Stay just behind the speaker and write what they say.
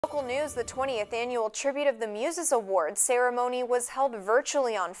Local news, the 20th annual Tribute of the Muses Awards ceremony was held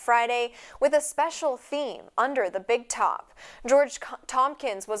virtually on Friday with a special theme, Under the Big Top. George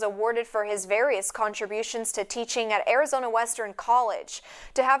Tompkins was awarded for his various contributions to teaching at Arizona Western College,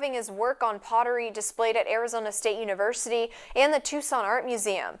 to having his work on pottery displayed at Arizona State University and the Tucson Art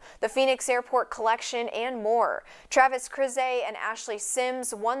Museum, the Phoenix Airport Collection, and more. Travis Crizay and Ashley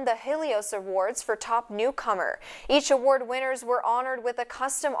Sims won the Helios Awards for Top Newcomer. Each award winners were honored with a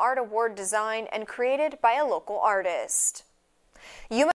custom art award designed and created by a local artist. Yuma